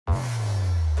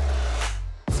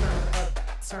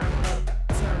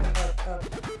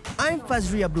I'm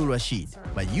Fazri Abdul Rashid,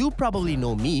 but you probably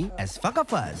know me as Fakkah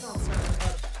Fuzz.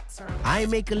 I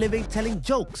make a living telling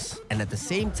jokes, and at the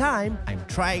same time, I'm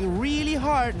trying really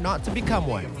hard not to become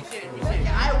one.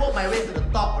 I work my way to the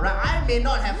top, alright? I may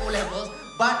not have O-levels,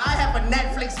 but I have a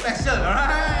Netflix special,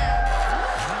 alright?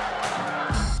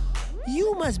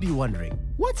 You must be wondering,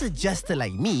 what's a jester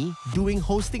like me doing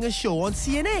hosting a show on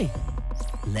CNA?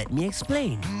 Let me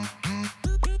explain.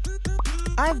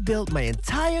 I've built my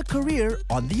entire career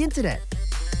on the internet.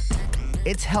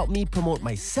 It's helped me promote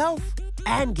myself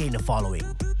and gain a following.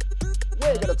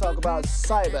 We're going to talk about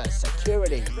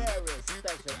cybersecurity.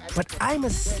 But I'm a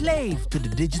slave to the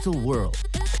digital world.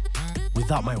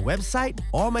 Without my website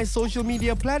or my social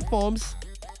media platforms,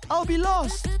 I'll be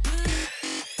lost.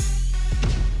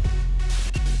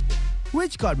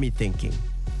 Which got me thinking,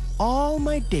 all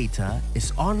my data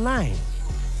is online.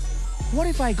 What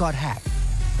if I got hacked?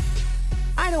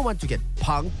 I don't want to get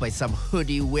punked by some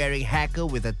hoodie-wearing hacker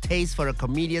with a taste for a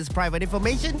comedian's private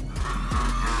information.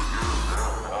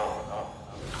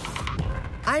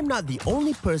 I'm not the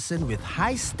only person with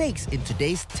high stakes in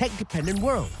today's tech-dependent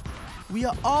world. We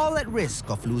are all at risk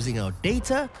of losing our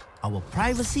data, our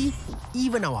privacy,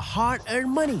 even our hard-earned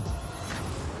money.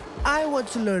 I want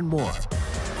to learn more.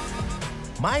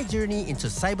 My journey into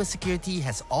cybersecurity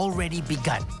has already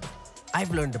begun.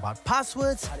 I've learned about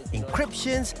passwords,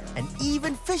 encryptions, and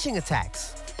even phishing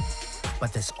attacks.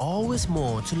 But there's always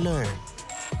more to learn.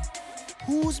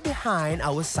 Who's behind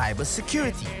our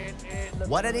cybersecurity?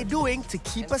 What are they doing to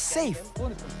keep us safe?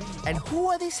 And who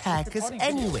are these hackers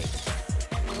anyway?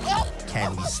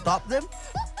 Can we stop them?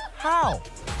 How?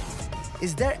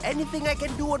 Is there anything I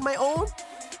can do on my own?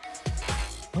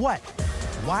 What?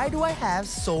 Why do I have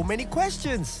so many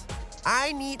questions?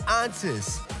 I need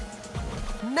answers.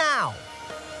 Now!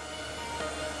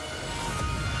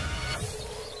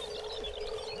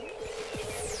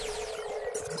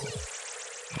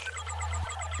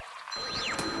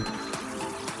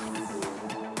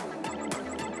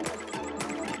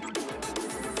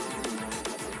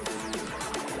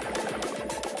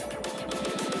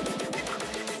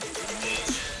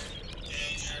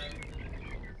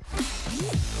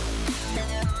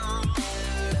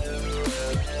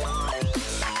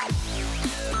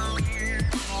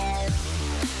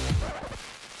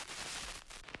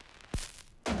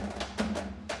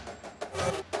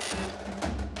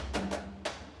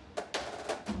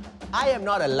 I am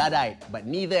not a Luddite, but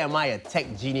neither am I a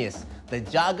tech genius. The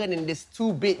jargon in this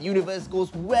 2-bit universe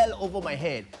goes well over my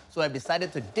head, so I've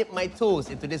decided to dip my toes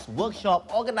into this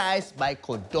workshop organized by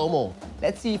Kodomo.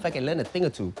 Let's see if I can learn a thing or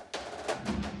two.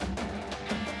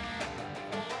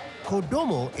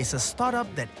 Kodomo is a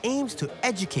startup that aims to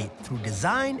educate through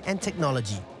design and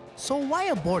technology. So why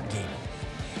a board game?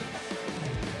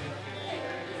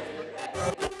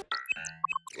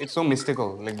 It's so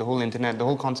mystical, like the whole internet, the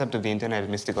whole concept of the internet is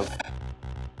mystical.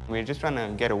 We're just trying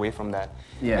to get away from that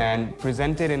and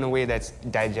present it in a way that's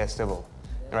digestible,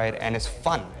 right? And it's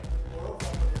fun.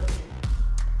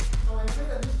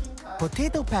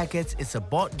 Potato Packets is a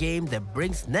board game that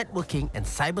brings networking and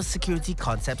cybersecurity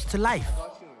concepts to life.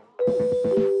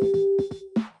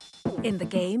 In the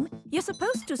game, you're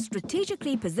supposed to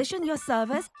strategically position your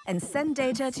servers and send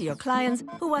data to your clients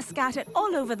who are scattered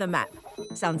all over the map.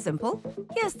 Sounds simple?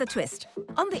 Here's the twist.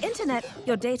 On the internet,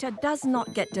 your data does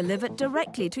not get delivered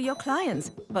directly to your clients,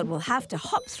 but will have to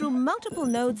hop through multiple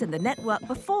nodes in the network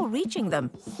before reaching them.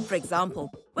 For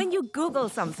example, when you Google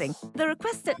something, the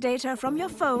requested data from your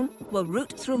phone will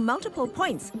route through multiple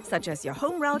points, such as your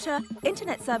home router,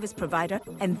 internet service provider,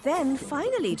 and then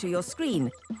finally to your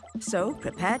screen. So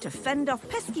prepare to fend off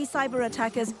pesky cyber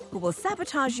attackers who will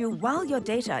sabotage you while your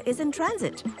data is in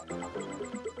transit.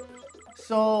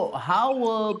 So how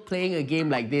will playing a game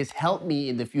like this help me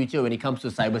in the future when it comes to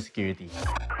cybersecurity?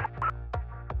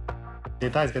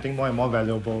 Data is getting more and more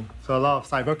valuable. So a lot of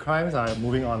cyber crimes are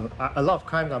moving on. A lot of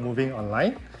crimes are moving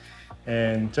online.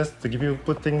 And just to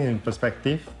put things in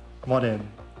perspective, more than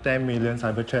 10 million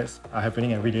cyber threats are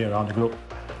happening every day around the globe.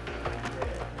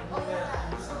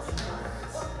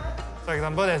 For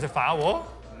example, there's a firewall,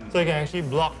 so you can actually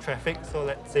block traffic. So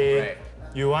let's say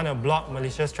you want to block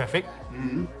malicious traffic.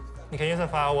 You can use a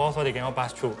firewall so they cannot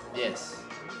pass through. Yes.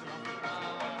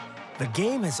 The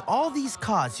game has all these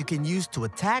cards you can use to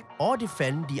attack or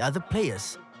defend the other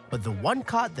players. But the one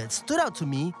card that stood out to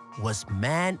me was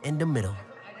Man in the Middle.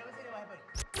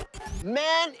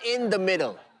 Man in the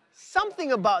Middle.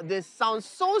 Something about this sounds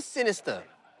so sinister.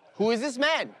 Who is this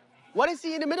man? What is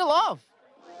he in the middle of?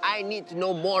 I need to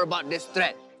know more about this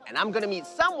threat, and I'm gonna meet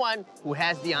someone who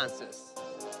has the answers.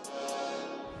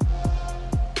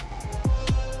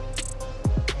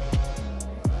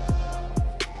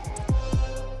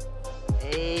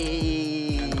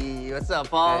 What's up,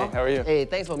 Paul? Hey, how are you? Hey,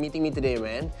 thanks for meeting me today,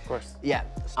 man. Of course. Yeah.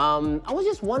 I was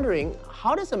just wondering,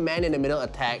 how does a man-in-the-middle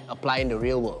attack apply in the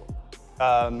real world?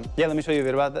 Yeah, let me show you a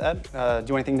bit about that. Do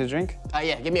you want anything to drink?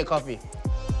 Yeah, give me a coffee.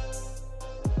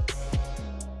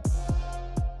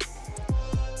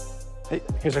 Hey,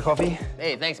 here's your coffee.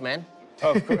 Hey, thanks, man.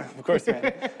 Oh, of course,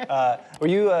 man. Were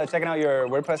you checking out your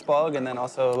WordPress blog and then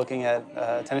also looking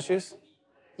at tennis shoes?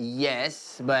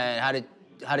 Yes, but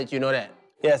how did you know that?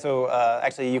 Yeah, so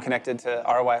actually you connected to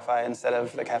our Wi-Fi instead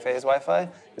of the cafe's Wi-Fi.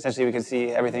 Essentially, we could see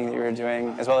everything that you were doing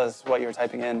as well as what you were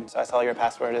typing in. So I saw your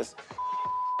password is...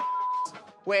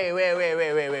 Wait.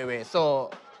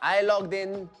 So I logged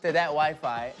in to that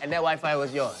Wi-Fi and that Wi-Fi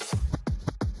was yours?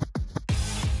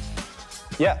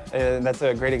 Yeah, that's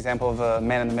a great example of a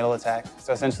man-in-the-middle attack.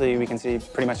 So essentially, we can see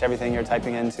pretty much everything you're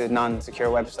typing into non-secure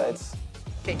websites.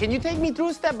 Okay, can you take me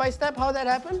through step by step how that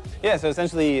happened? Yeah, so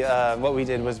essentially what we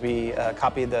did was we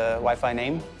copied the Wi-Fi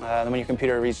name. Then when your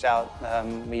computer reached out,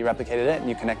 we replicated it and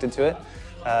you connected to it.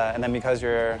 And then because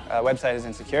your website is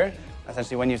insecure,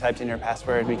 essentially when you typed in your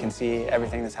password, we can see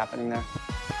everything that's happening there.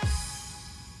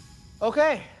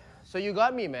 Okay, so you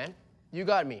got me, man. You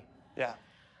got me. Yeah.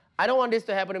 I don't want this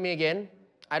to happen to me again.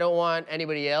 I don't want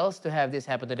anybody else to have this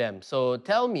happen to them. So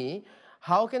tell me,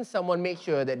 how can someone make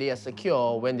sure that they are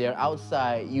secure when they're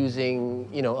outside using,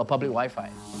 a public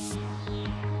Wi-Fi?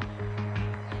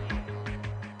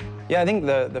 Yeah, I think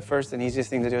the first and easiest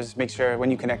thing to do is make sure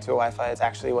when you connect to a Wi-Fi, it's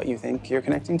actually what you think you're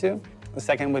connecting to. The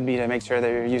second would be to make sure that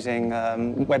you're using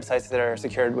websites that are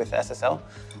secured with SSL.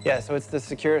 Yeah, so it's the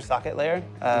secure socket layer,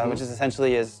 which is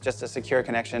essentially just a secure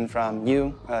connection from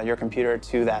you, your computer,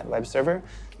 to that web server.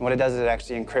 And what it does is it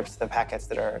actually encrypts the packets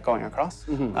that are going across.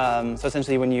 So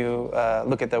essentially when you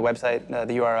look at the website,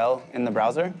 the URL in the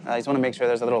browser, you just want to make sure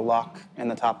there's a little lock in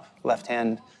the top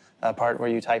left-hand part where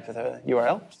you type the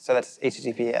URL. So that's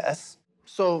HTTPS.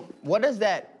 So what is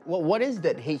that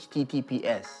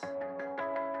HTTPS?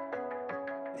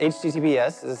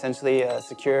 HTTPS is essentially a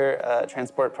secure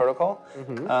transport protocol.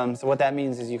 So what that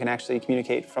means is you can actually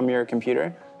communicate from your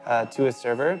computer to a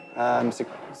server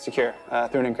secure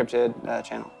through an encrypted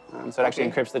channel. So it actually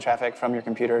encrypts the traffic from your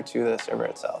computer to the server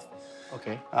itself.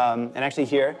 Okay. And actually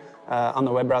here, on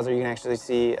the web browser, you can actually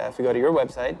see, if we go to your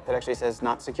website, it actually says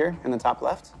not secure in the top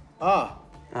left.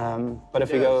 But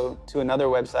if we go to another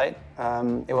website,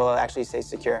 it will actually say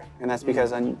secure. And that's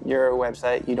because on your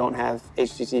website, you don't have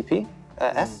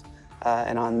HTTPS,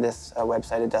 and on this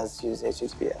website, it does use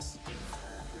HTTPS.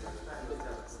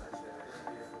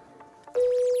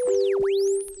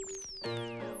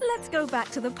 Let's go back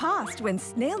to the past when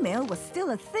snail mail was still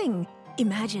a thing.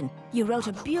 Imagine you wrote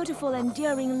a beautiful,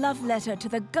 endearing love letter to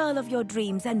the girl of your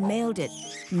dreams and mailed it.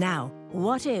 Now,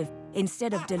 what if,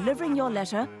 instead of delivering your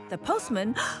letter, the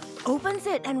postman opens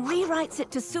it and rewrites it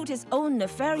to suit his own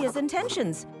nefarious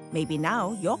intentions? Maybe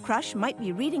now your crush might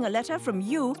be reading a letter from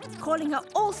you, calling her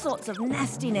all sorts of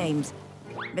nasty names.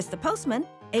 Mr. Postman,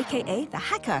 aka the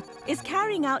hacker, is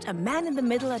carrying out a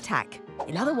man-in-the-middle attack.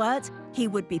 In other words, he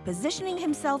would be positioning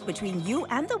himself between you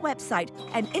and the website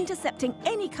and intercepting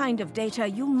any kind of data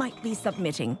you might be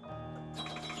submitting.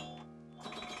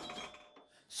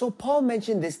 So Paul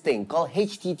mentioned this thing called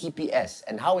HTTPS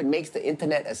and how it makes the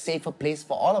internet a safer place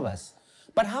for all of us.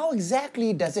 But how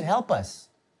exactly does it help us?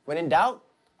 When in doubt,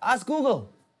 ask Google.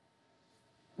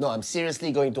 No, I'm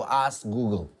seriously going to ask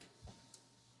Google.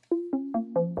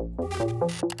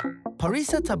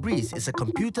 Parisa Tabriz is a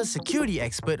computer security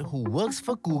expert who works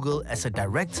for Google as a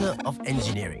director of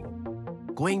engineering.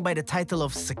 Going by the title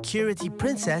of Security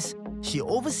Princess, she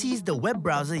oversees the web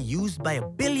browser used by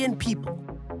 1 billion people.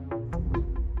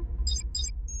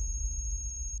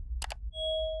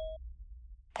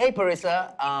 Hey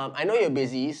Parisa, I know you're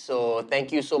busy, so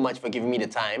thank you so much for giving me the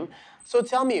time. So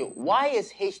tell me, why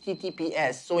is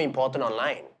HTTPS so important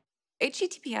online?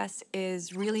 HTTPS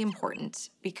is really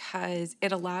important because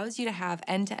it allows you to have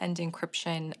end-to-end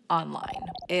encryption online.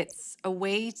 It's a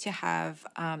way to have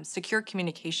secure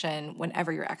communication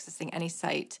whenever you're accessing any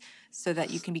site so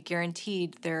that you can be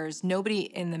guaranteed there's nobody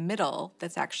in the middle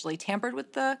that's actually tampered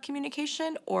with the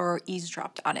communication or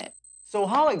eavesdropped on it. So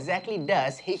how exactly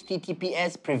does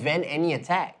HTTPS prevent any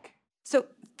attack? So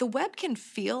the web can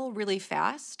feel really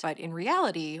fast, but in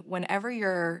reality, whenever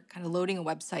you're kind of loading a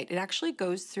website, it actually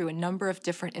goes through a number of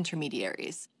different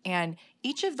intermediaries. And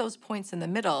each of those points in the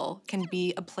middle can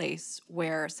be a place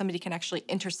where somebody can actually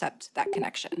intercept that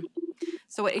connection.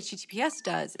 So what HTTPS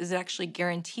does is it actually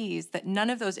guarantees that none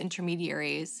of those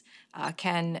intermediaries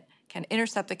can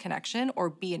intercept the connection or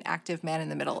be an active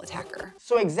man-in-the-middle attacker.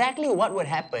 So exactly what would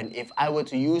happen if I were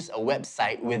to use a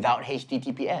website without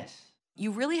HTTPS?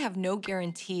 You really have no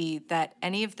guarantee that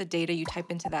any of the data you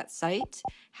type into that site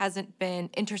hasn't been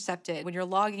intercepted. When you're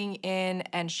logging in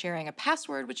and sharing a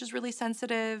password, which is really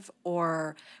sensitive,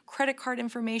 or credit card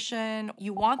information,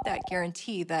 you want that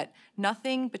guarantee that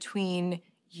nothing between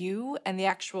you and the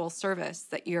actual service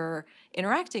that you're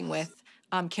interacting with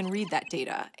can read that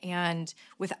data. And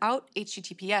without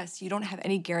HTTPS, you don't have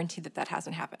any guarantee that that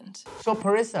hasn't happened. So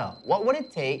Parissa, what would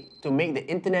it take to make the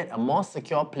internet a more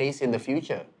secure place in the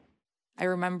future? I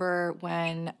remember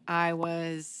when I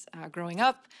was growing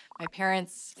up, my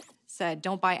parents said,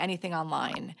 don't buy anything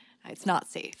online. It's not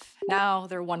safe. Now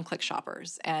they're one-click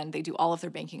shoppers and they do all of their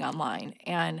banking online.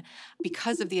 And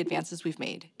because of the advances we've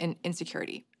made in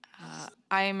security,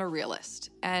 I am a realist,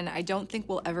 and I don't think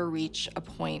we'll ever reach a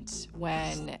point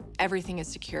when everything is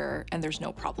secure and there's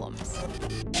no problems.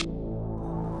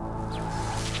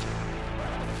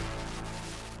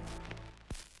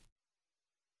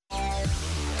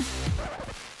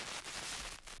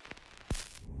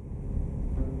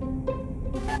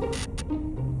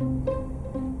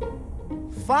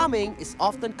 Farming is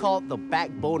often called the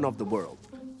backbone of the world.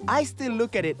 I still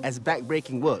look at it as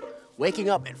backbreaking work, waking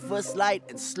up at first light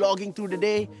and slogging through the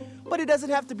day, but it doesn't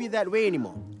have to be that way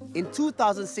anymore. In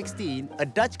 2016, a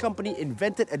Dutch company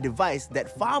invented a device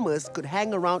that farmers could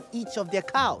hang around each of their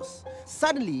cows.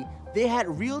 Suddenly, they had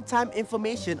real-time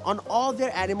information on all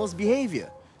their animals'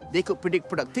 behavior. They could predict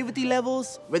productivity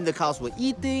levels, when the cows were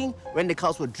eating, when the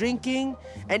cows were drinking,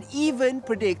 and even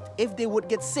predict if they would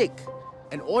get sick.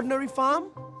 An ordinary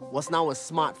farm was now a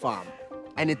smart farm,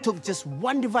 and it took just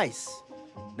one device.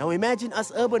 Now imagine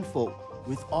us urban folk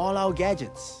with all our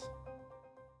gadgets.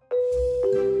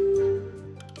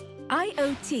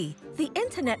 IoT, the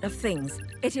Internet of Things.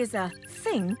 It is a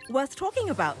thing worth talking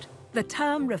about. The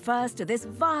term refers to this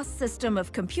vast system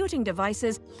of computing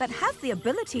devices that have the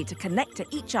ability to connect to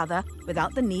each other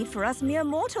without the need for us mere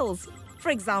mortals. For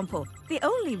example, the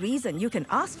only reason you can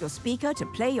ask your speaker to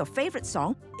play your favorite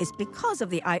song is because of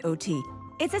the IoT.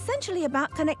 It's essentially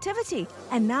about connectivity,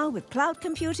 and now with cloud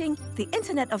computing, the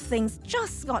Internet of Things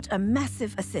just got a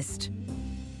massive assist.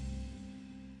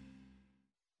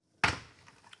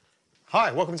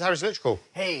 Hi, welcome to Harris Electrical.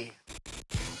 Hey.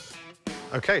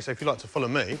 Okay, so if you'd like to follow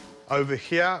me, over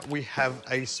here we have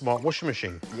a smart washing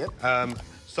machine. Yep.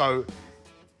 So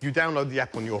you download the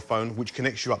app on your phone, which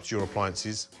connects you up to your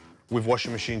appliances. With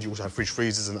washing machines, you also have fridge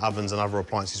freezers and ovens and other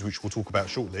appliances, which we'll talk about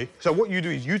shortly. So what you do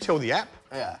is you tell the app,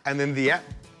 and then the app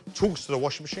talks to the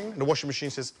washing machine, and the washing machine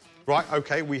says, right,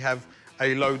 OK, we have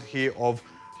a load here of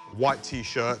white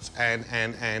T-shirts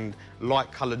and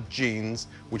light-coloured jeans,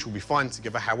 which will be fine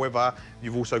together. However,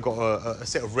 you've also got a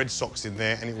set of red socks in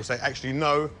there, and it will say, actually,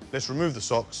 no, let's remove the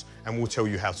socks, and we'll tell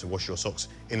you how to wash your socks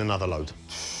in another load.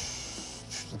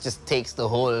 It just takes the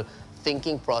whole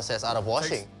thinking process out of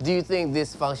washing. Do you think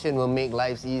this function will make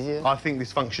lives easier? I think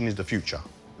this function is the future.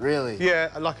 Really?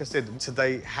 Yeah, like I said,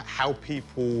 today, how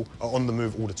people are on the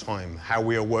move all the time, how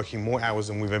we are working more hours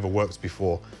than we've ever worked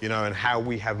before, you know, and how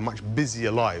we have much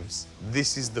busier lives.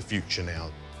 This is the future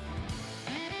now.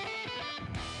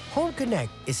 Home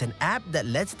Connect is an app that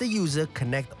lets the user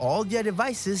connect all their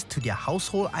devices to their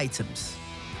household items.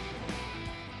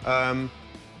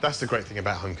 That's the great thing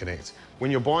about Home Connect.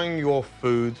 When you're buying your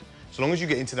food, so long as you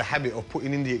get into the habit of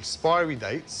putting in the expiry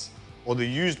dates or the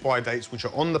used by dates which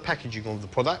are on the packaging of the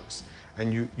products,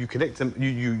 and you connect them,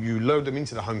 you load them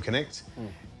into the Home Connect,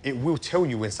 it will tell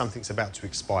you when something's about to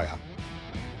expire.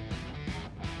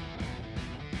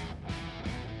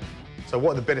 So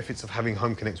what are the benefits of having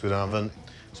Home Connect with an oven?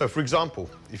 So for example,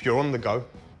 if you're on the go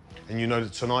and you know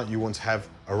that tonight you want to have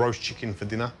a roast chicken for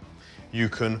dinner, you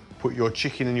can put your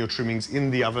chicken and your trimmings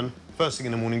in the oven first thing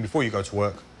in the morning before you go to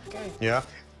work. Okay. Yeah.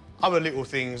 Other little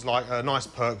things like nice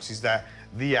perks is that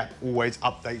the app always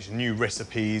updates new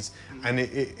recipes, and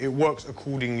it works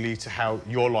accordingly to how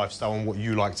your lifestyle and what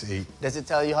you like to eat. Does it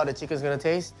tell you how the chicken's gonna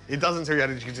taste? It doesn't tell you how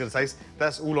the chicken's gonna taste.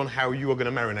 That's all on how you are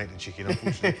gonna marinate the chicken,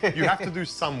 unfortunately. You have to do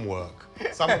some work.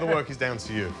 Some of the work is down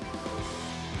to you.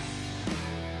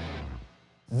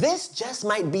 This just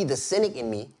might be the cynic in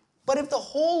me, but if the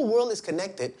whole world is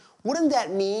connected, wouldn't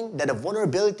that mean that a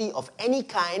vulnerability of any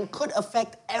kind could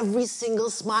affect every single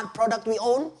smart product we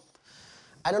own?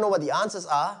 I don't know what the answers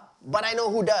are, but I know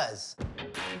who does.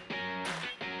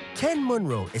 Ken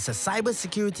Munro is a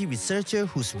cybersecurity researcher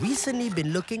who's recently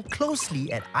been looking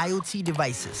closely at IoT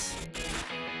devices.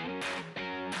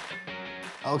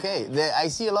 Okay, I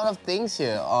see a lot of things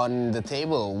here on the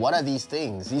table. What are these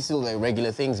things? These look like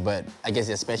regular things, but I guess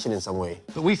they're special in some way.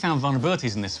 But we found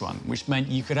vulnerabilities in this one, which meant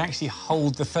you could actually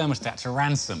hold the thermostat to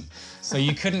ransom. So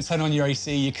you couldn't turn on your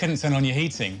AC, you couldn't turn on your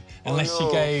heating, unless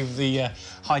you gave the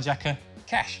hijacker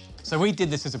cash. So we did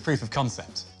this as a proof of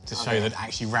concept to show that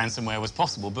actually ransomware was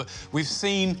possible, but we've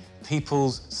seen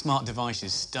people's smart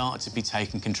devices start to be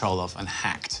taken control of and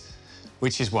hacked,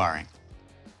 which is worrying.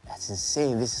 That's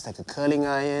insane. This is like a curling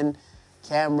iron,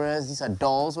 cameras, these are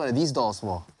dolls. What are these dolls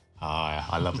for? Oh, yeah,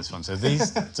 I love this one. So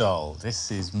this doll,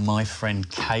 this is my friend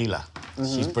Kayla.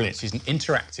 She's brilliant. She's an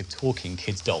interactive talking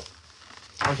kids doll.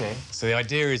 Okay. So the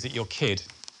idea is that your kid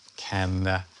can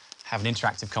have an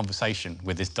interactive conversation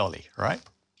with this dolly, right?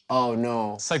 Oh,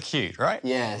 no. So cute, right?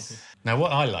 Yes. Now,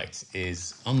 what I liked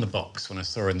is on the box, when I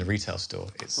saw her in the retail store,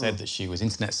 it said that she was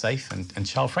internet safe and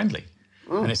child-friendly.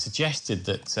 And it suggested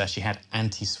that she had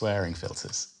anti-swearing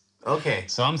filters. Okay.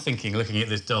 So I'm thinking, looking at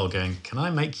this doll, going, can I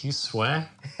make you swear?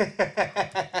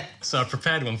 So I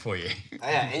prepared one for you. Oh,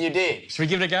 yeah, and you did. Should we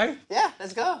give it a go? Yeah,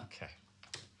 let's go. Okay.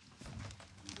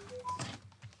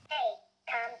 Hey,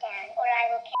 calm down, or I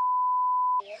will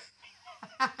kill you.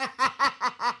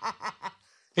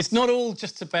 It's not all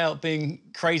just about being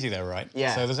crazy, though, right?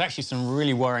 Yeah. So there's actually some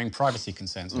really worrying privacy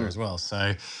concerns here as well.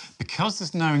 So because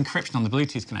there's no encryption on the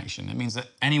Bluetooth connection, it means that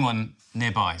anyone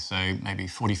nearby, so maybe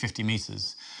 40, 50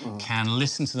 metres, can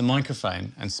listen to the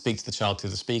microphone and speak to the child through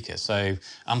the speaker. So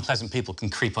unpleasant people can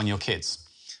creep on your kids.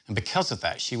 And because of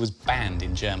that, she was banned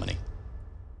in Germany.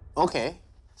 Okay.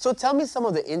 So tell me some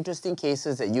of the interesting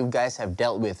cases that you guys have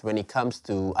dealt with when it comes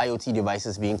to IoT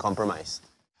devices being compromised.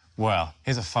 Well,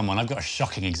 here's a fun one. I've got a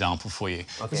shocking example for you.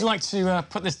 Would you like to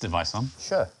put this device on?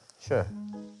 Sure, sure.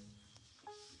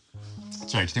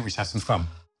 Joe, do you think we should have some fun?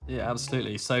 Yeah,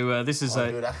 absolutely. So this is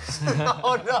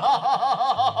Oh,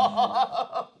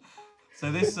 no! So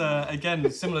this,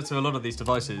 again, similar to a lot of these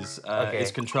devices,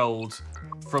 is controlled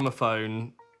from a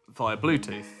phone via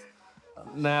Bluetooth.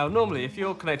 Now, normally, if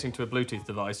you're connecting to a Bluetooth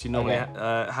device, you normally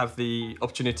have the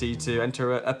opportunity to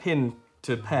enter a PIN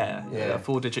to pair, a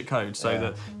 4-digit code, so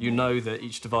that you know that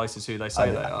each device is who they say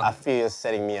they are. I feel you're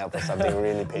setting me up for something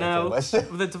really painful. Now,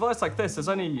 with a device like this, there's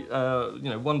only you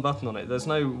know, one button on it. There's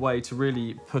no way to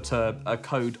really put a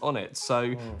code on it,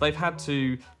 so they've had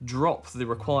to drop the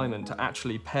requirement to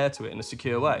actually pair to it in a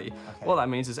secure way. What that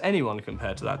means is anyone can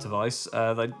pair to that device.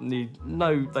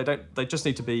 They just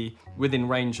need to be within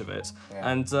range of it.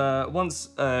 And once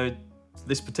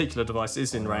this particular device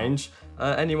is in range,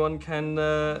 anyone can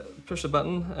push a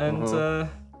button and...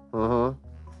 I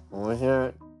want to hear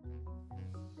it.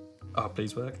 Oh,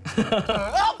 please work.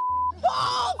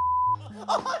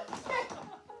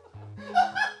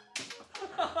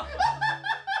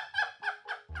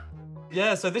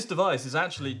 Yeah, so this device is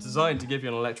actually designed to give you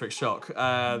an electric shock.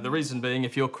 The reason being,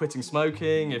 if you're quitting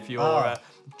smoking, if you're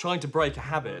trying to break a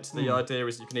habit, the idea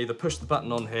is you can either push the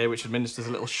button on here, which administers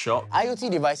a little shock.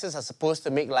 IoT devices are supposed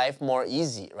to make life more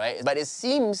easy, right? But it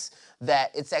seems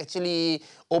that it's actually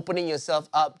opening yourself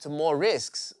up to more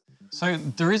risks. So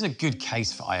there is a good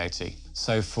case for IoT.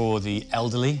 So for the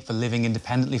elderly, for living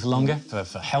independently for longer, for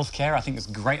healthcare, I think it's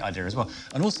a great idea as well.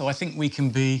 And also, I think we can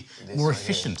be more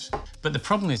efficient. But the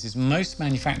problem is most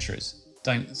manufacturers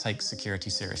don't take security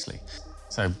seriously.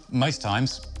 So most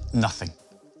times, nothing.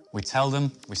 We tell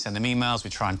them, we send them emails, we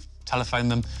try and telephone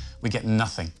them, we get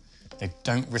nothing. They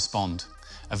don't respond.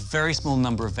 A very small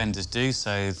number of vendors do,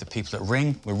 so the people that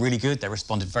ring were really good, they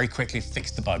responded very quickly,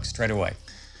 fixed the bug straight away.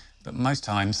 But most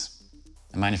times,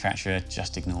 the manufacturer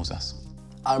just ignores us.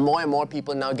 Are more and more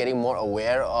people now getting more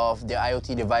aware of their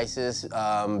IoT devices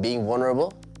being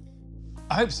vulnerable?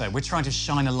 I hope so. We're trying to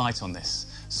shine a light on this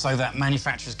so that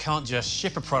manufacturers can't just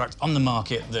ship a product on the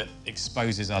market that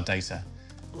exposes our data.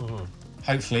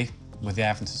 Hopefully, with the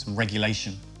advent of some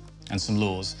regulation and some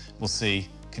laws, we'll see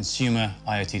consumer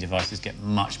IoT devices get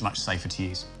much, much safer to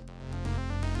use.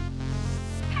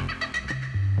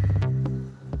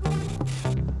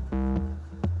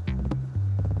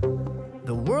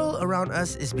 The world around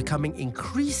us is becoming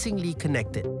increasingly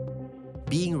connected.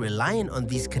 Being reliant on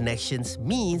these connections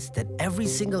means that every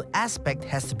single aspect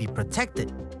has to be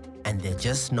protected, and they're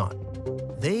just not.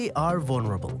 They are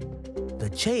vulnerable. The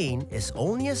chain is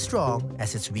only as strong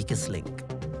as its weakest link.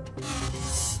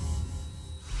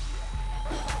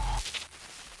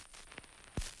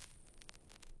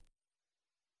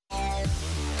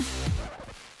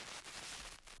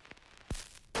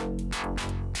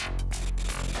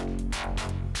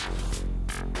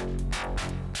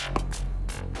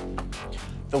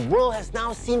 The world has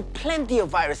now seen plenty of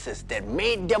viruses that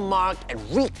made their mark and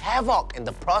wreaked havoc in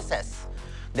the process.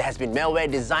 There has been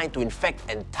malware designed to infect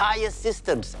entire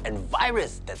systems and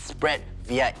virus that spread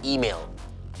via email.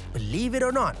 Believe it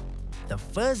or not, the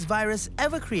first virus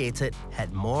ever created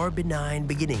had more benign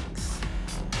beginnings.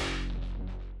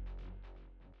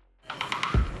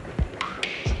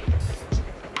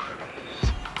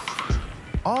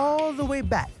 all the way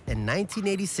back in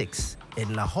 1986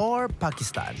 in Lahore,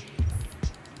 Pakistan.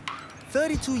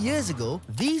 32 years ago,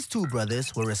 these two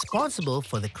brothers were responsible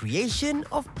for the creation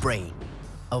of Brain,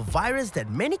 a virus that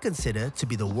many consider to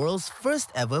be the world's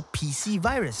first ever PC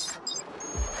virus.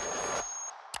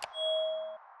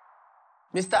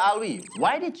 Mr. Alwi,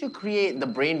 why did you create the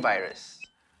Brain virus?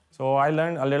 So I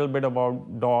learned a little bit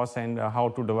about DOS and how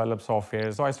to develop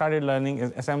software. So I started learning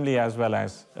assembly as well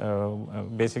as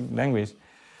basic language.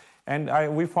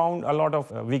 And we found a lot of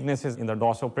weaknesses in the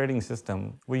DOS operating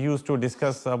system. We used to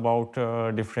discuss about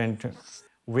different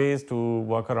ways to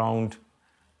work around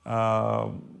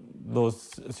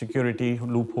those security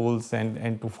loopholes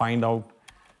and to find out,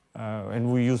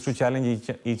 and we used to challenge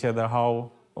each other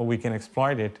how we can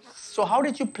exploit it. So how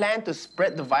did you plan to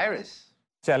spread the virus?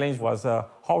 Challenge was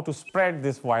how to spread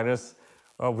this virus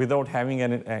without having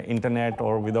an internet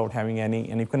or without having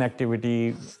any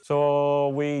connectivity. So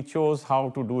we chose how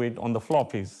to do it on the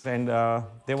floppies. And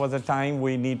there was a time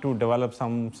we need to develop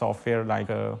some software like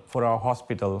for our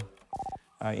hospital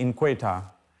in Quetta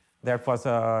that was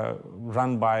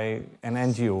run by an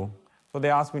NGO. So they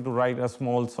asked me to write a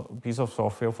small piece of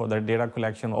software for the data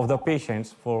collection of the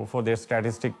patients for their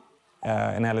statistic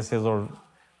analysis or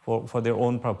for their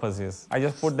own purposes. I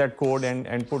just put that code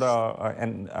and put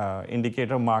an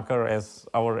indicator marker as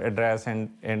our address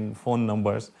and phone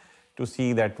numbers to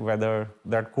see that whether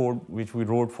that code which we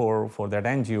wrote for that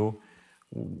NGO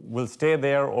will stay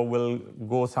there or will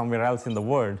go somewhere else in the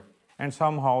world. And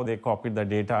somehow they copied the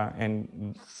data,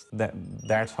 and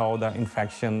that's how the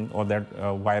infection or that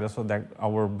virus or that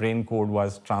our brain code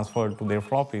was transferred to their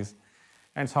floppies.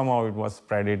 And somehow it was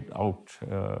spread out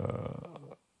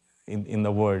in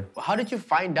the world. How did you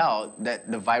find out that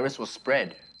the virus was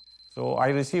spread? So I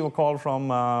received a call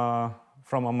from a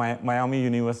Miami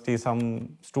University,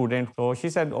 some student. So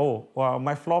she said, oh, well,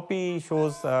 my floppy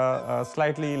shows a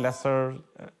slightly lesser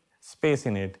space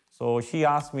in it. So she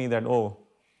asked me that,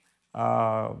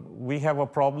 we have a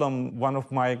problem. One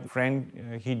of my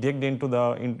friend, he digged into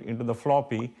the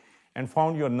floppy and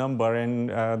found your number, and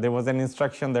there was an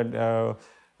instruction that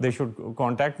they should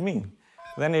contact me.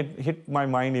 Then it hit my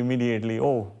mind immediately.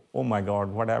 Oh my God,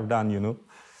 what I've done, you know.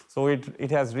 So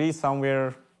it has reached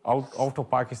somewhere out of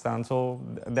Pakistan. So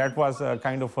that was a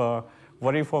kind of a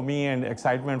worry for me and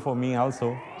excitement for me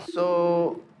also.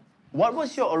 So what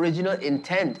was your original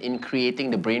intent in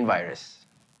creating the Brain virus?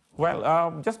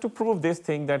 Well, just to prove this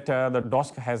thing that the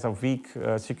DOS has a weak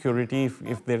security.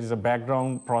 If there is a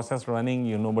background process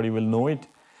running, nobody will know it.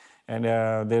 And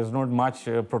there's not much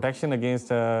protection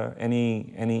against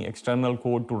any external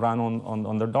code to run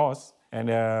on the DOS. And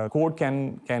code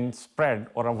can spread,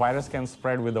 or a virus can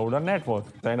spread without a network.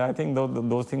 And I think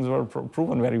those things were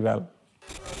proven very well.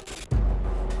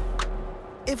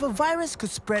 If a virus could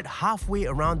spread halfway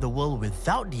around the world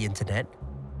without the internet,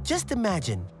 just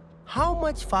imagine how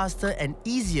much faster and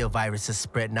easier viruses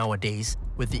spread nowadays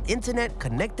with the internet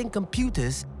connecting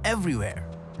computers everywhere.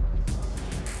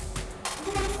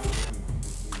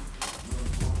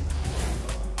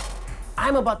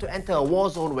 I'm about to enter a war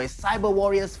zone where cyber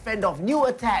warriors fend off new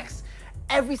attacks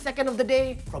every second of the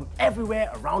day from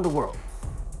everywhere around the world.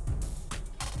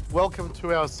 Welcome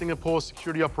to our Singapore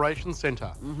Security Operations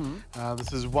Centre.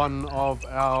 This is one of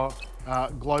our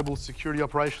global security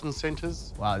operations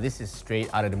centres. Wow, this is straight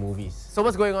out of the movies. So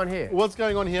what's going on here? What's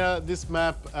going on here, this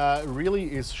map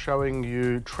really is showing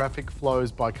you traffic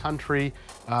flows by country,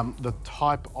 the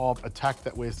type of attack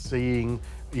that we're seeing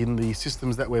in the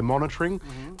systems that we're monitoring.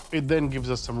 It then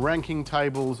gives us some ranking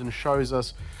tables and shows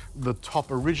us the top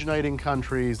originating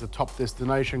countries, the top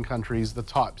destination countries, the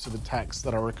types of attacks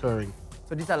that are occurring.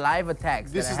 So these are live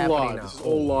attacks This that is are happening live. now. This is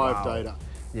all live data.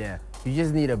 Yeah. You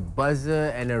just need a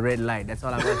buzzer and a red light. That's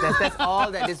all that's all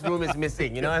that this room is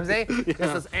missing. You know what I'm saying? Yeah.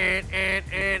 Just this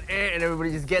and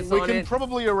everybody just gets We on it. can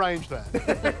probably arrange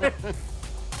that.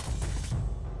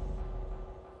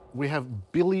 We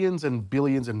have billions and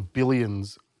billions and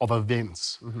billions of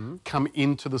events come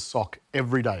into the SOC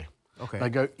every day. Okay. They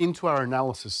go into our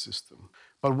analysis system.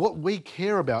 But what we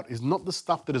care about is not the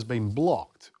stuff that has been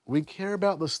blocked. We care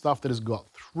about the stuff that has got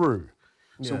through.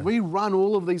 So we run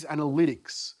all of these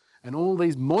analytics and all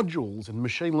these modules and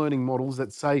machine learning models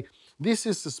that say, this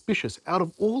is suspicious. Out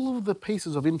of all of the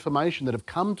pieces of information that have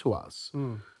come to us,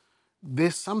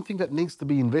 there's something that needs to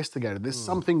be investigated. There's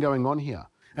something going on here.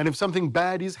 And if something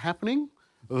bad is happening,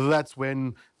 that's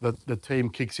when the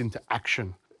team kicks into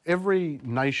action. Every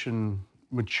nation,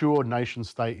 mature nation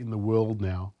state in the world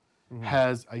now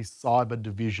has a cyber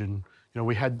division.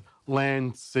 We had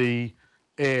land, sea,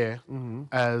 air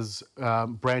as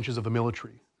branches of the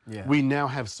military. Yeah. We now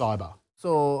have cyber.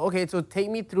 So, okay, so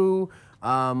take me through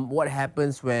what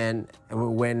happens when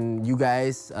you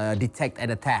guys detect an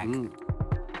attack.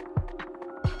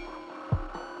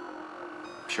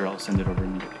 Sure, I'll send it over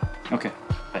immediately. Okay,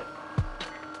 bye.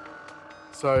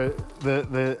 So,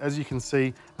 as you can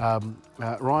see,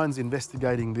 Ryan's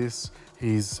investigating this.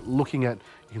 He's looking at,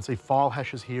 you can see file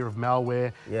hashes here of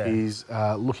malware. Yeah. He's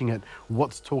looking at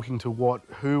what's talking to what,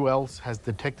 who else has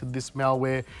detected this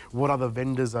malware, what other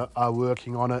vendors are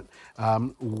working on it,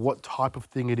 what type of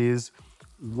thing it is,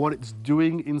 what it's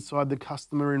doing inside the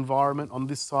customer environment on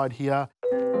this side here.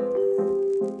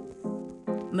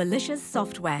 Malicious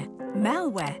software,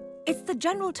 malware. It's the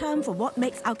general term for what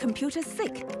makes our computer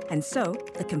sick. And so,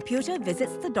 the computer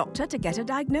visits the doctor to get a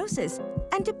diagnosis.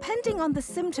 And depending on the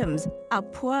symptoms, our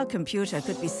poor computer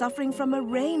could be suffering from a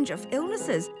range of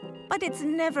illnesses. But it's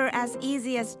never as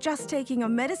easy as just taking a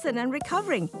medicine and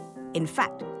recovering. In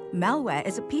fact, malware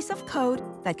is a piece of code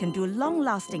that can do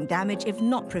long-lasting damage if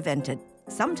not prevented.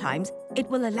 Sometimes, it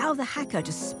will allow the hacker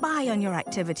to spy on your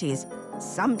activities.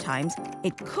 Sometimes,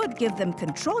 it could give them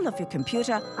control of your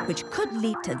computer, which could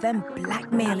lead to them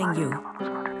blackmailing you.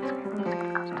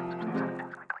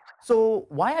 So,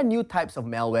 why are new types of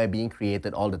malware being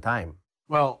created all the time?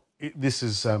 Well, this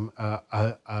is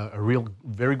a real,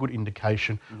 very good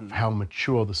indication of how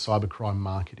mature the cybercrime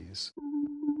market is.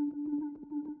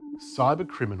 Cyber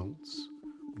criminals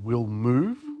will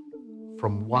move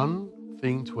from one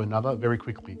thing to another very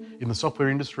quickly. In the software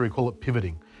industry, we call it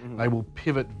pivoting. They will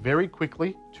pivot very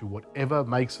quickly to whatever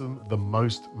makes them the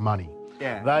most money.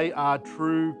 Yeah. They are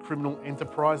true criminal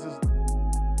enterprises.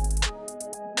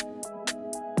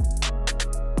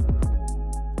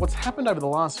 What's happened over the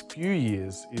last few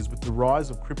years is with the rise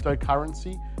of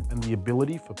cryptocurrency and the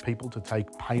ability for people to take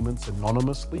payments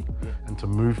anonymously and to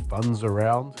move funds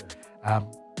around,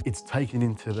 it's taken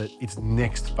into its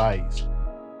next phase.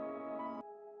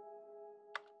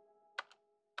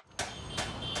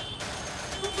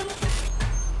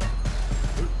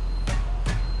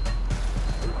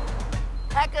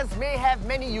 Hackers may have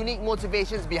many unique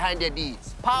motivations behind their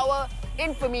deeds. Power,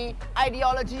 infamy,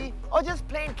 ideology, or just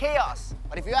plain chaos.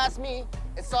 But if you ask me,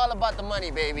 it's all about the money,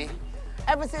 baby.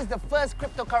 Ever since the first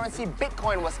cryptocurrency,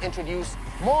 Bitcoin, was introduced,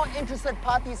 more interested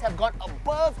parties have gone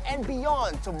above and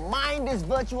beyond to mine this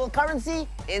virtual currency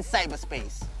in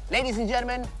cyberspace. Ladies and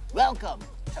gentlemen, welcome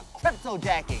to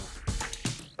cryptojacking.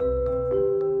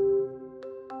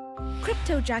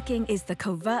 Cryptojacking is the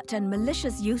covert and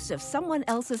malicious use of someone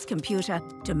else's computer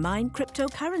to mine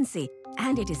cryptocurrency,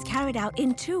 and it is carried out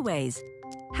in two ways.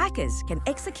 Hackers can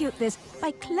execute this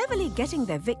by cleverly getting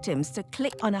their victims to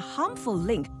click on a harmful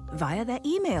link via their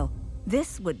email.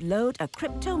 This would load a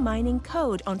crypto mining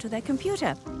code onto their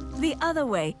computer. The other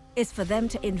way is for them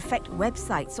to infect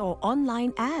websites or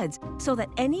online ads so that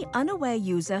any unaware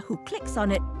user who clicks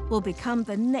on it will become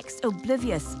the next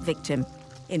oblivious victim.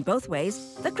 In both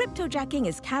ways, the cryptojacking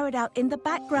is carried out in the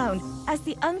background as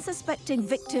the unsuspecting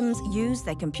victims use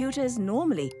their computers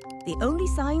normally. The only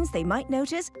signs they might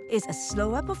notice is a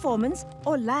slower performance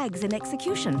or lags in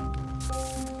execution.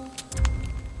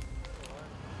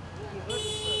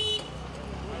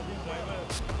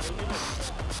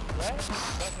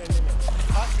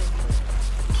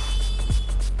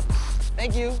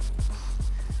 Thank you.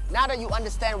 Now that you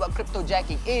understand what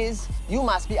cryptojacking is, you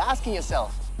must be asking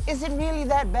yourself, is it really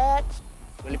that bad?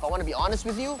 Well, if I want to be honest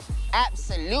with you,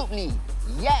 absolutely,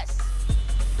 yes.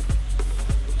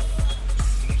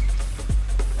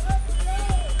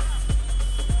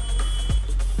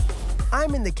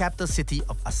 I'm in the capital city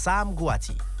of Assam,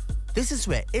 Guwahati. This is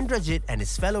where Indrajit and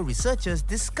his fellow researchers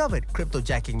discovered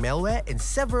cryptojacking malware in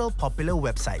several popular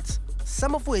websites,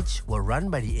 some of which were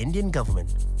run by the Indian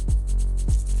government.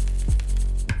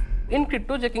 In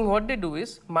cryptojacking, what they do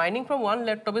is, mining from one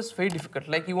laptop is very difficult,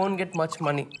 like you won't get much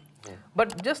money.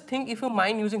 But just think if you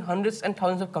mine using hundreds and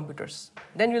thousands of computers,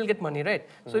 then you'll get money, right?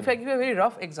 So if I give you a very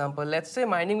rough example, let's say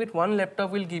mining with one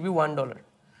laptop will give you $1.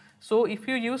 So if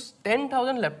you use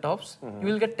 10,000 laptops, you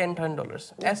will get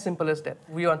 $10,000. As simple as that.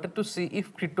 We wanted to see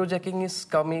if cryptojacking is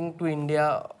coming to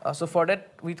India. So for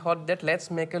that, we thought that let's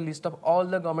make a list of all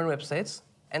the government websites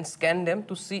and scan them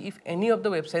to see if any of the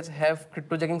websites have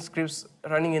cryptojacking scripts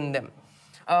running in them.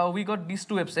 We got these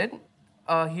two websites.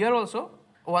 Here also,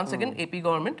 once again, AP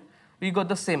government, we got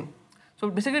the same. So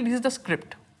basically, this is the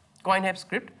script, CoinHack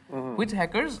script, which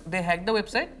hackers, they hack the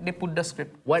website, they put the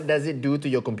script. What does it do to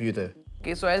your computer?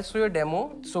 Okay, so I'll show you a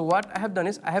demo. So what I have done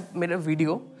is, I have made a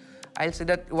video. I'll say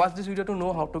that, watch this video to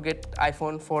know how to get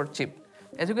iPhone 4 chip.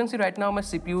 As you can see right now, my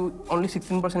CPU, only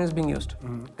 16% is being used.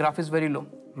 Graph is very low,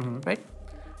 right?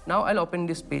 Now I'll open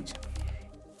this page.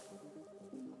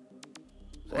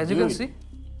 So as you can see,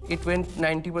 it went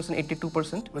 90%,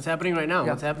 82%. What's happening right now?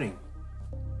 Yeah. What's happening?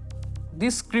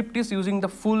 This script is using the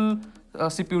full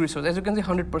CPU resource, as you can see,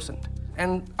 100%.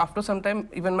 And after some time,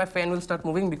 even my fan will start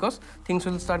moving because things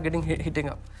will start getting heating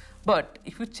up. But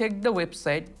if you check the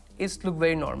website, it looks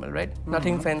very normal, right?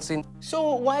 Nothing fancy.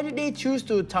 So why did they choose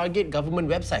to target government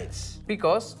websites?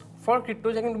 Because for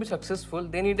cryptojacking to be successful,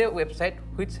 they need a website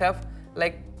which have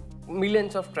like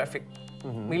millions of traffic,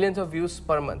 millions of views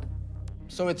per month.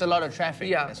 So it's a lot of traffic.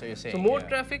 Yeah. That's what you're saying. So more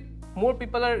traffic, more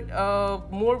people are,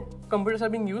 more computers are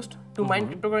being used to mine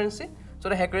cryptocurrency. So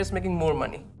the hacker is making more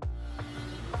money.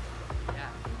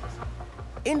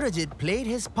 Enriched played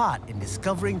his part in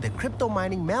discovering the crypto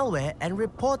mining malware and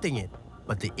reporting it.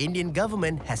 But the Indian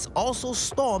government has also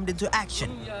stormed into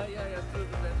action.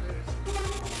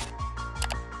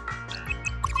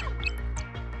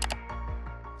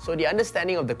 So the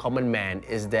understanding of the common man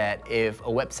is that if a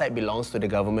website belongs to the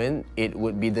government, it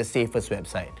would be the safest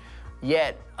website.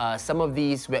 Yet, some of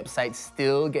these websites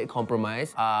still get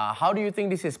compromised. How do you think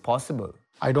this is possible?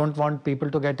 I don't want people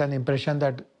to get an impression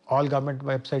that all government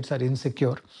websites are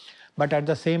insecure. But at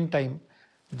the same time,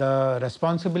 the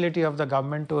responsibility of the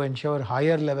government to ensure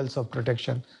higher levels of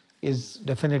protection is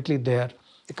definitely there.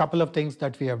 A couple of things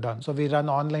that we have done. So we run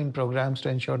online programs to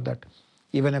ensure that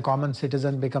even a common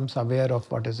citizen becomes aware of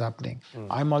what is happening.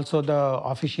 I'm also the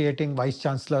officiating vice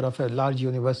chancellor of a large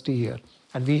university here.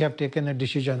 And we have taken a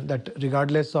decision that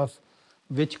regardless of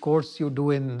which course you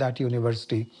do in that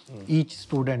university, each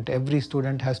student, every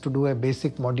student has to do a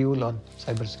basic module on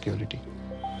cybersecurity.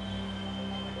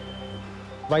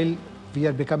 While we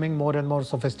are becoming more and more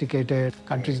sophisticated,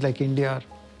 countries like India are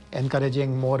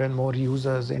encouraging more and more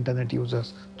users, internet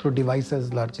users, through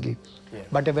devices largely.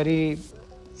 But a very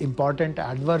important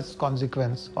adverse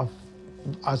consequence of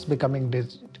us becoming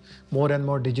more and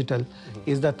more digital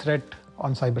is the threat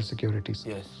on cybersecurity.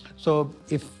 Yes. So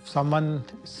if someone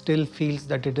still feels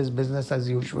that it is business as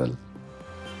usual,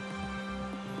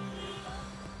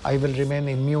 I will remain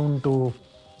immune to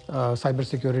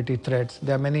cybersecurity threats.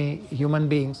 There are many human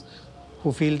beings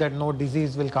who feel that no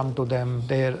disease will come to them.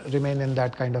 They remain in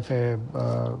that kind of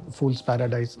a fool's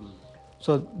paradise.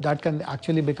 So that can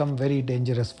actually become very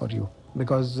dangerous for you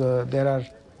because there are,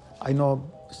 I know,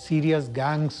 serious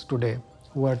gangs today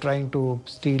who are trying to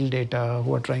steal data,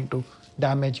 who are trying to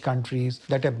damage countries,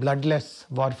 that a bloodless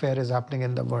warfare is happening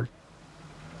in the world.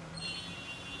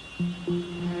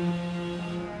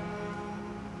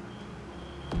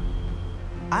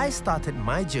 I started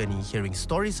my journey hearing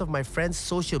stories of my friends'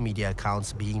 social media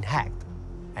accounts being hacked.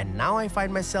 And now I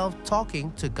find myself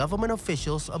talking to government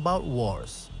officials about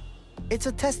wars. It's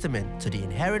a testament to the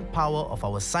inherent power of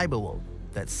our cyber world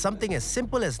that something as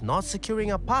simple as not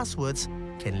securing our passwords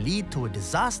can lead to a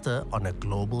disaster on a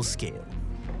global scale.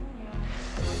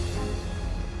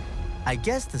 I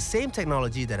guess the same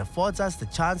technology that affords us the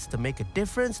chance to make a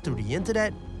difference through the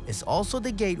internet is also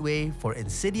the gateway for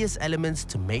insidious elements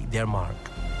to make their mark.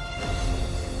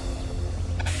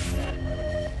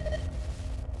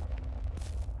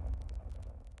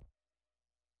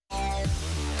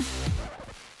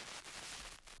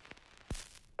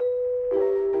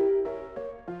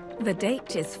 The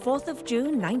date is 4th of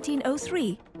June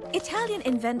 1903. Italian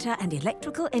inventor and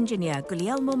electrical engineer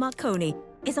Guglielmo Marconi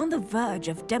is on the verge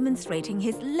of demonstrating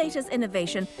his latest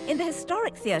innovation in the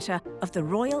historic theatre of the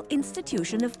Royal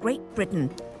Institution of Great Britain.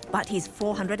 But he's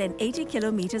 480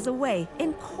 kilometers away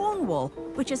in Cornwall,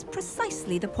 which is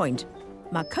precisely the point.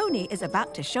 Marconi is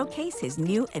about to showcase his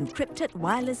new encrypted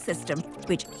wireless system,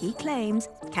 which he claims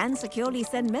can securely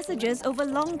send messages over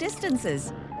long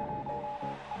distances.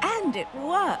 And it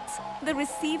works! The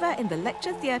receiver in the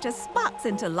lecture theatre sparks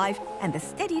into life and the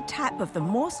steady tap of the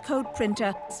Morse code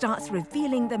printer starts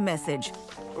revealing the message.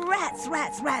 Rats,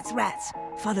 rats, rats, rats!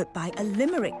 Followed by a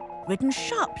limerick written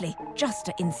sharply just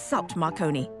to insult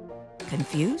Marconi.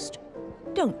 Confused?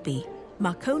 Don't be.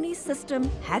 Marconi's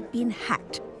system had been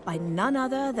hacked by none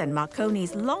other than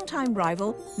Marconi's longtime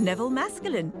rival, Neville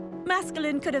Maskelyne.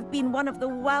 Maskelyne could have been one of the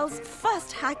world's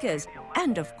first hackers,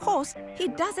 and of course, he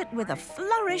does it with a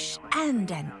flourish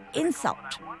and an insult.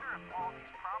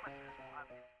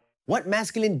 What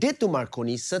Maskelyne did to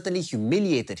Marconi certainly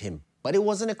humiliated him, but it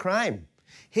wasn't a crime.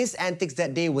 His antics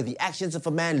that day were the actions of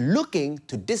a man looking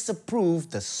to disapprove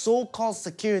the so-called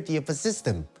security of a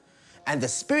system. And the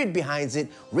spirit behind it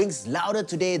rings louder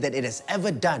today than it has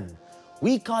ever done.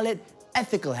 We call it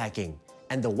ethical hacking,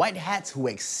 and the white hats who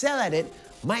excel at it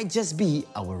might just be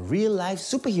our real-life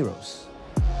superheroes.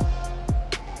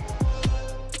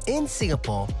 In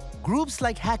Singapore, groups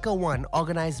like HackerOne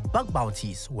organize bug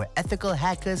bounties where ethical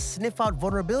hackers sniff out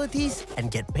vulnerabilities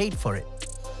and get paid for it.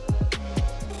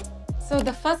 So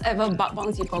the first ever bug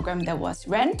bounty program that was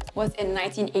ran was in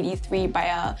 1983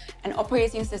 by an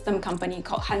operating system company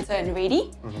called Hunter and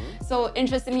Ready. So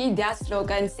interestingly, their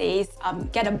slogan says,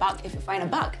 get a bug if you find a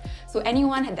bug. So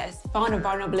anyone that has found a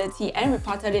vulnerability and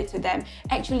reported it to them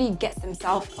actually gets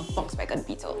themselves a Volkswagen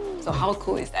Beetle. So how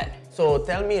cool is that? So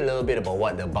tell me a little bit about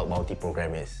what the bug bounty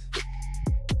program is.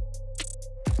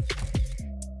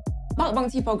 Bug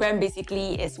bounty program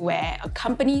basically is where a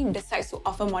company decides to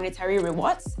offer monetary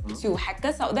rewards to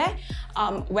hackers out there,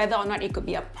 whether or not it could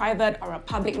be a private or a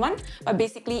public one. But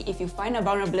basically, if you find a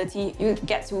vulnerability, you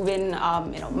get to win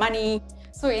money.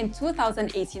 So in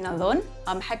 2018 alone,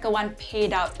 HackerOne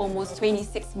paid out almost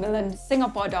 26 million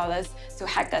Singapore dollars to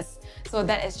hackers. So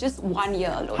that is just 1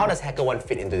 year alone. How does HackerOne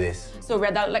fit into this? So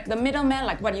rather like the middleman,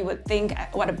 like what you would think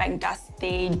what a bank does,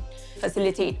 they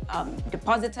facilitate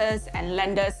depositors and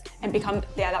lenders and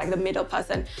they are like the middle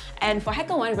person. And for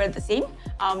HackerOne, we're the same.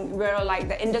 We're like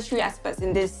the industry experts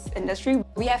in this industry.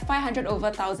 We have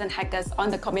 500,000 hackers on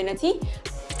the community.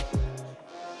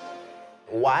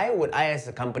 Why would I as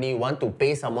a company want to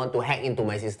pay someone to hack into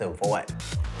my system? For what?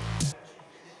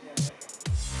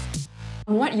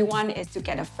 What you want is to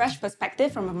get a fresh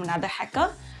perspective from another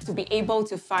hacker to be able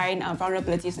to find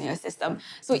vulnerabilities in your system.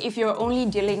 So if you're only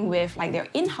dealing with like their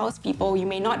in-house people, you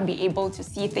may not be able to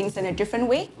see things in a different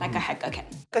way like a hacker can.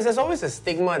 Because there's always a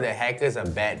stigma that hackers are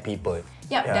bad people.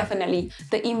 Yeah, definitely.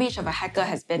 The image of a hacker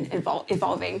has been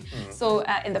evolving. So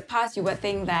in the past, you would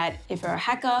think that if you're a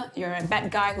hacker, you're a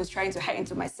bad guy who's trying to hack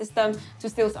into my system to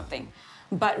steal something.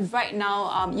 But right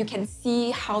now, you can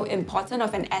see how important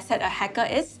of an asset a hacker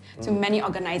is to many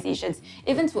organizations,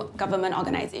 even to government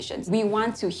organizations. We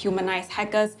want to humanize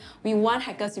hackers. We want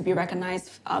hackers to be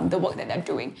recognized the work that they're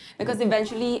doing. Because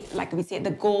eventually, like we said,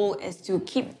 the goal is to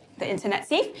keep the internet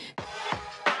safe.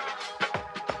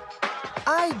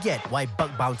 I get why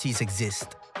bug bounties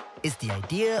exist. It's the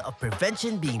idea of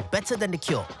prevention being better than the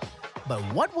cure. But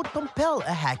what would compel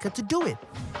a hacker to do it?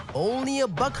 Only a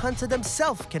bug hunter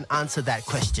themselves can answer that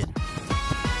question.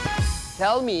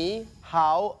 Tell me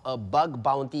how a bug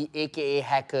bounty, aka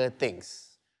hacker,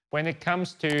 thinks. When it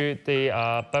comes to the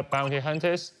bug bounty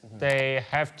hunters, they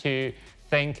have to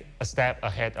think a step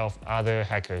ahead of other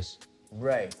hackers.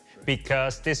 Right.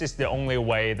 Because this is the only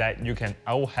way that you can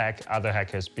out-hack other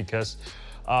hackers, because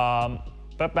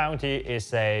bug bounty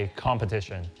is a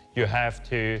competition. You have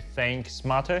to think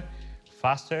smarter,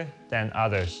 faster than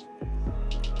others.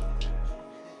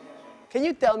 Can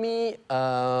you tell me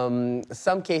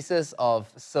some cases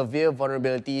of severe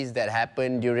vulnerabilities that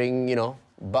happen during,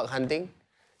 bug hunting?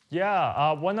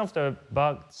 Yeah, one of the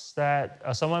bugs that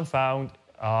someone found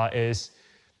is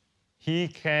he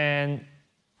can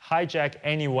hijack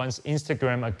anyone's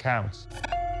Instagram account.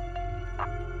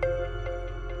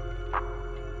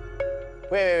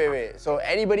 Wait. So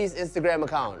anybody's Instagram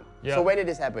account? Yeah. So when did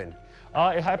this happen?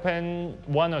 It happened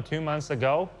 1 or 2 months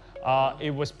ago.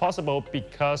 It was possible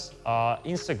because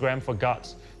Instagram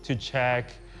forgot to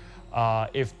check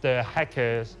if the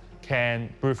hackers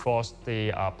can brute force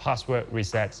the password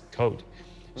reset code.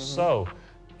 So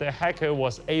the hacker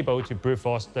was able to brute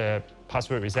force the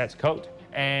password reset code.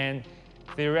 And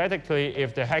theoretically,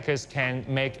 if the hackers can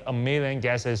make 1 million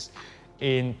guesses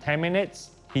in 10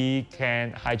 minutes, he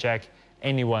can hijack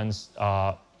anyone's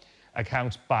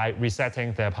account by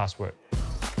resetting their password.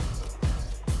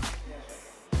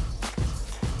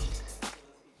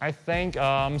 I think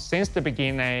since the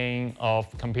beginning of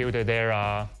computer, there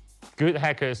are good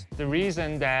hackers. The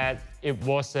reason that it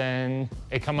wasn't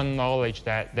a common knowledge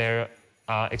that there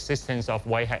are existence of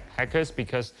white hat hackers,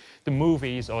 because the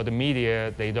movies or the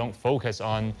media, they don't focus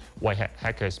on white hat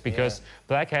hackers, because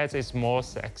black hats is more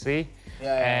sexy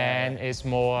and it's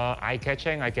more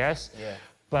eye-catching, I guess.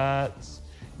 But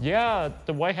yeah,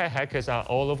 the white hat hackers are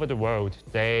all over the world.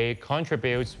 They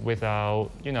contribute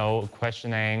without,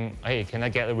 questioning, hey, can I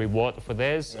get a reward for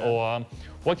this? Or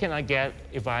what can I get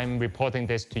if I'm reporting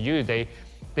this to you? They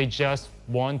just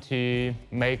want to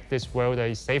make this world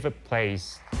a safer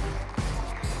place.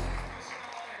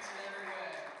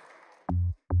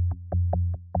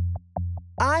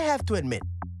 I have to admit,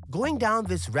 going down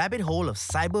this rabbit hole of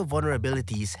cyber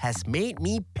vulnerabilities has made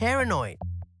me paranoid.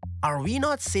 Are we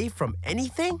not safe from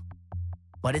anything?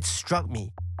 But it struck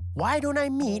me, why don't I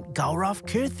meet Gaurav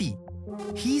Kirthi?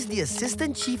 He's the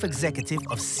Assistant Chief Executive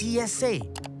of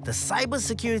CSA, the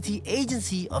Cybersecurity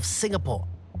Agency of Singapore.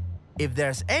 If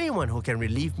there's anyone who can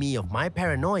relieve me of my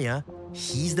paranoia,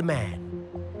 he's the man.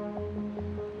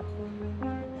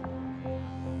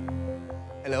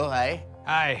 Hello, hi.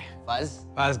 Hi. Fuzz.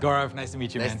 Fuzz, Gaurav, nice to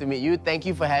meet you, man. Nice to meet you. Thank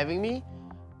you for having me.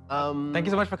 Thank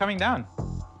you so much for coming down.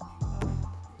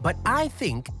 But I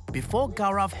think Before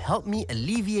Gaurav helped me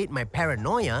alleviate my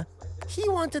paranoia, he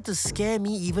wanted to scare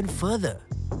me even further.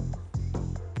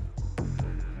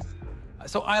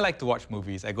 So I like to watch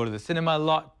movies. I go to the cinema a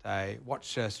lot. I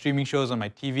watch streaming shows on my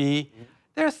TV.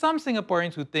 There are some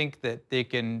Singaporeans who think that they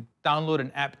can download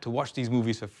an app to watch these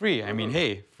movies for free. I mean,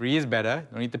 hey, free is better.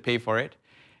 Don't need to pay for it.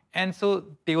 And so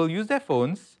they will use their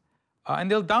phones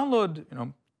and they'll download,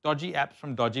 dodgy apps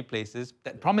from dodgy places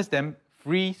that promise them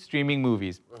free streaming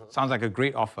movies. Sounds like a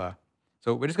great offer.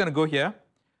 So we're just going to go here.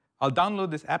 I'll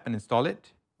download this app and install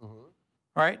it.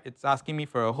 All right, it's asking me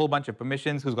for a whole bunch of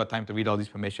permissions. Who's got time to read all these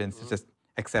permissions? Just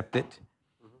accept it.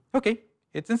 OK,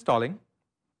 it's installing.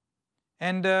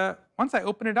 And once I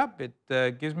open it up,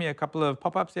 it gives me a couple of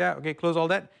pop-ups. Yeah, OK, close all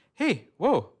that. Hey,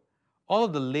 whoa, all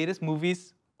of the latest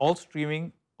movies, all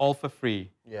streaming, all for free.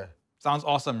 Yeah. Sounds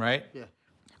awesome, right? Yeah.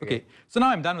 OK, so now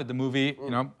I'm done with the movie.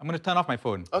 I'm going to turn off my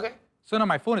phone. OK. So now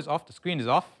my phone is off, the screen is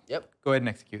off. Yep. Go ahead and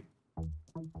execute.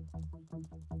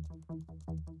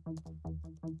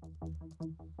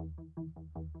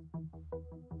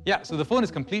 Yeah, so the phone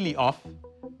is completely off,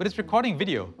 but it's recording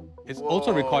video. It's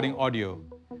also recording audio.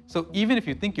 So even if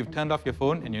you think you've turned off your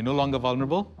phone and you're no longer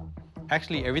vulnerable,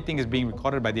 actually everything is being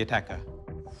recorded by the attacker.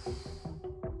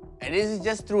 And this is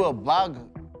just through a bug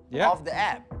of the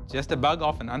app. Just a bug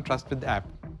of an untrusted app.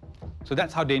 So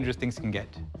that's how dangerous things can get.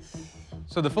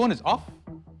 So the phone is off,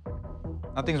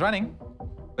 nothing's running,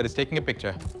 but it's taking a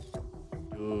picture.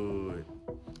 Good.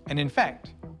 And in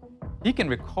fact, he can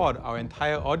record our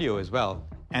entire audio as well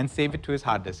and save it to his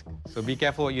hard disk. So be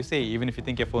careful what you say, even if you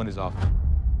think your phone is off.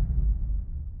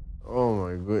 Oh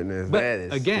my goodness, But that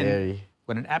is again, scary.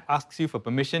 When an app asks you for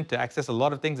permission to access a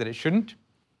lot of things that it shouldn't,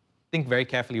 think very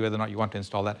carefully whether or not you want to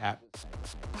install that app.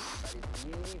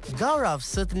 Gaurav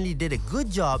certainly did a good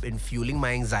job in fueling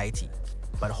my anxiety,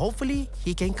 but hopefully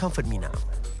he can comfort me now.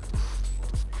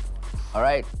 All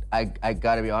right, I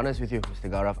gotta be honest with you, Mr.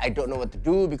 Gaurav. I don't know what to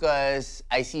do because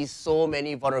I see so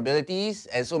many vulnerabilities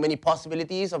and so many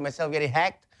possibilities of myself getting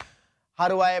hacked. How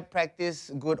do I practice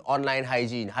good online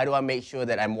hygiene? How do I make sure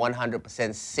that I'm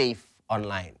 100% safe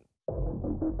online?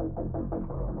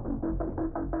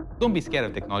 Don't be scared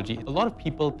of technology. A lot of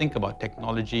people think about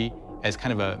technology as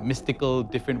kind of a mystical,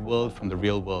 different world from the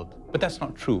real world. But that's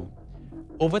not true.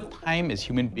 Over time, as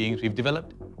human beings, we've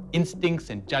developed instincts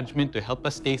and judgment to help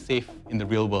us stay safe in the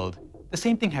real world. The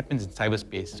same thing happens in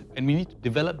cyberspace, and we need to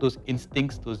develop those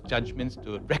instincts, those judgments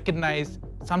to recognize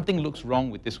something looks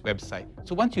wrong with this website.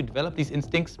 So once you develop these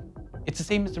instincts, it's the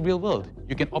same as the real world.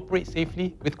 You can operate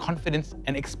safely with confidence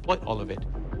and exploit all of it.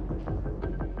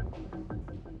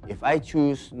 If I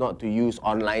choose not to use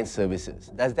online services,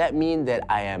 does that mean that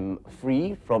I am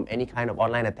free from any kind of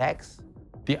online attacks?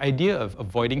 The idea of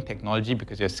avoiding technology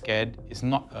because you're scared is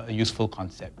not a useful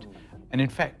concept. And in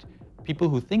fact, people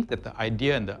who think that the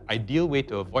idea and the ideal way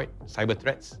to avoid cyber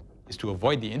threats is to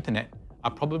avoid the internet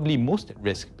are probably most at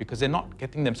risk because they're not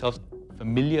getting themselves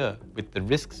familiar with the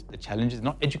risks, the challenges,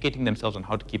 not educating themselves on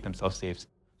how to keep themselves safe.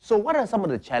 So what are some of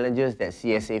the challenges that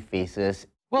CSA faces?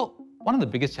 Well, one of the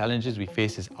biggest challenges we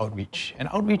face is outreach. And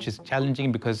outreach is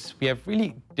challenging because we have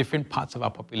really different parts of our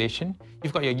population.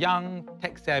 You've got your young,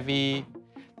 tech-savvy,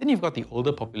 then you've got the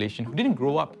older population who didn't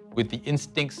grow up with the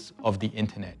instincts of the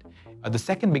internet. The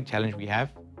second big challenge we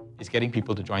have is getting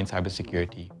people to join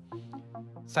cybersecurity.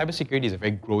 Cybersecurity is a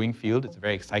very growing field, it's a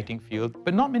very exciting field,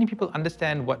 but not many people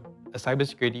understand what a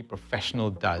cybersecurity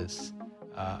professional does.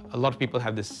 A lot of people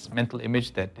have this mental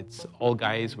image that it's all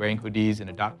guys wearing hoodies in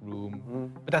a dark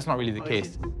room, but that's not really the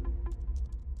case.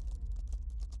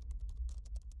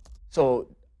 So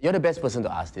you're the best person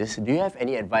to ask this. Do you have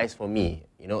any advice for me,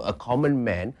 a common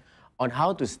man, on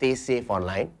how to stay safe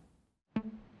online?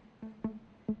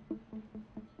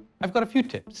 I've got a few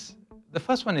tips. The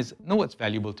first one is know what's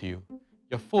valuable to you.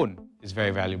 Your phone is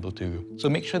very valuable to you, so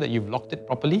make sure that you've locked it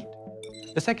properly.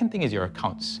 The second thing is your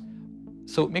accounts.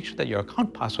 So make sure that your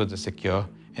account passwords are secure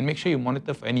and make sure you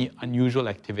monitor for any unusual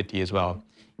activity as well.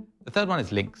 The third one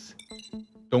is links.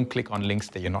 Don't click on links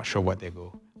that you're not sure where they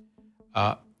go.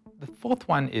 The fourth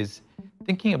one is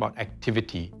thinking about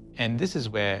activity. And this is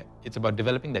where it's about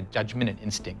developing that judgment and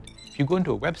instinct. If you go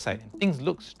into a website and things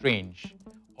look strange,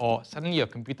 or suddenly your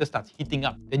computer starts heating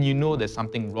up, then you know there's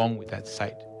something wrong with that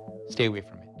site. Stay away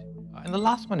from it. And the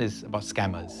last one is about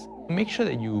scammers. Make sure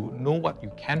that you know what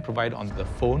you can provide on the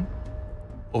phone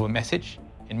over message,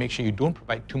 and make sure you don't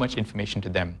provide too much information to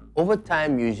them. Over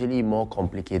time, usually more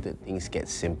complicated things get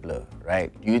simpler,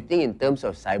 right? Do you think in terms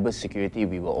of cybersecurity,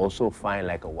 we will also find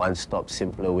like a one-stop,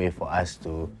 simpler way for us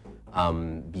to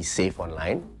be safe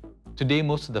online? Today,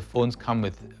 most of the phones come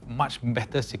with much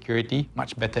better security,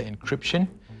 much better encryption.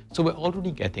 So we're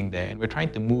already getting there, and we're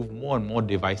trying to move more and more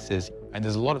devices. And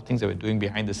there's a lot of things that we're doing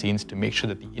behind the scenes to make sure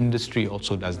that the industry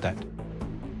also does that.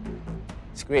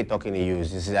 It's great talking to you.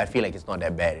 I feel like it's not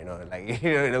that bad, like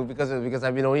because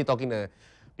I've been only talking to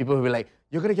people who be like,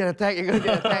 you're gonna get attacked, you're gonna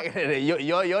get attacked.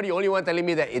 you're the only one telling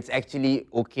me that it's actually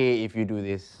okay if you do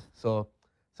this. So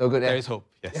good. There is hope.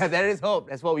 Yes. Yeah, there is hope.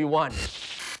 That's what we want.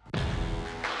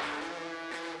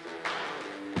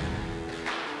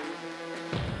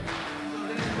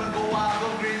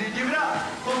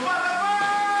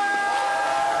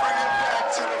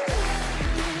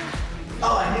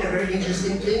 Oh, I did a very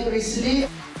interesting thing recently.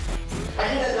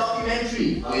 I did a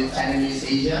documentary with CNA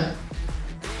INSIDER.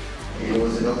 It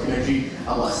was a documentary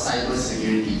about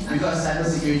cybersecurity. Because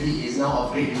cybersecurity is now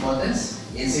of great importance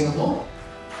in Singapore.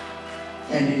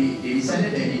 And they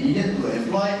decided that they needed to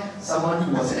employ someone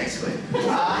who was an expert.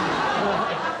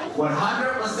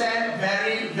 100%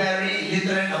 very, very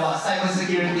literate about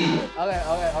cybersecurity.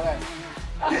 Okay.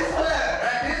 This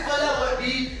fella would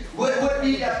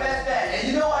be the best bet. And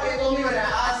you know what they told me when I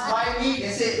asked why me?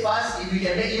 They said, Fuzz, if we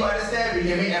can make you understand, we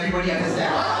can make everybody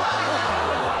understand.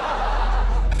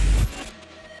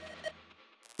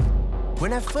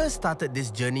 When I first started this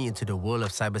journey into the world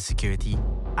of cybersecurity,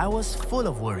 I was full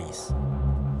of worries.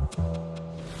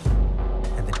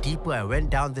 And the deeper I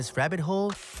went down this rabbit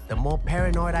hole, the more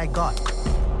paranoid I got.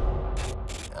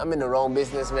 I'm in the wrong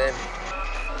business, man.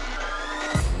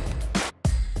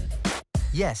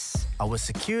 Yes, our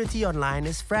security online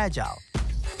is fragile.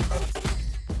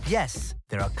 Yes,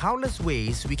 there are countless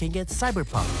ways we can get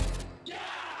cyberpunked.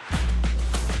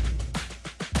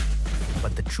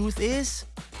 But the truth is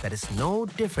that it's no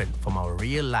different from our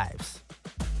real lives.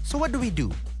 So what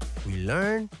do? We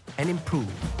learn and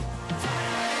improve.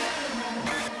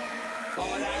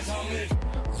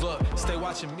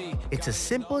 It's a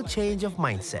simple change of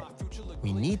mindset.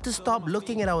 We need to stop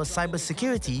looking at our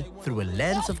cybersecurity through a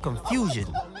lens of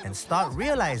confusion and start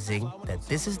realizing that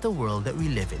this is the world that we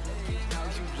live in.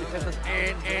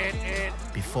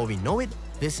 Before we know it,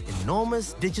 this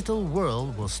enormous digital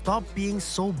world will stop being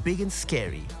so big and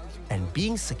scary, and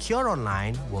being secure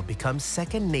online will become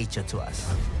second nature to us.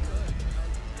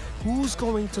 Who's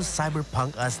going to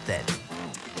cyberpunk us then?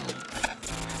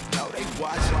 Know they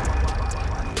watching,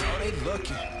 know they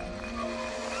looking.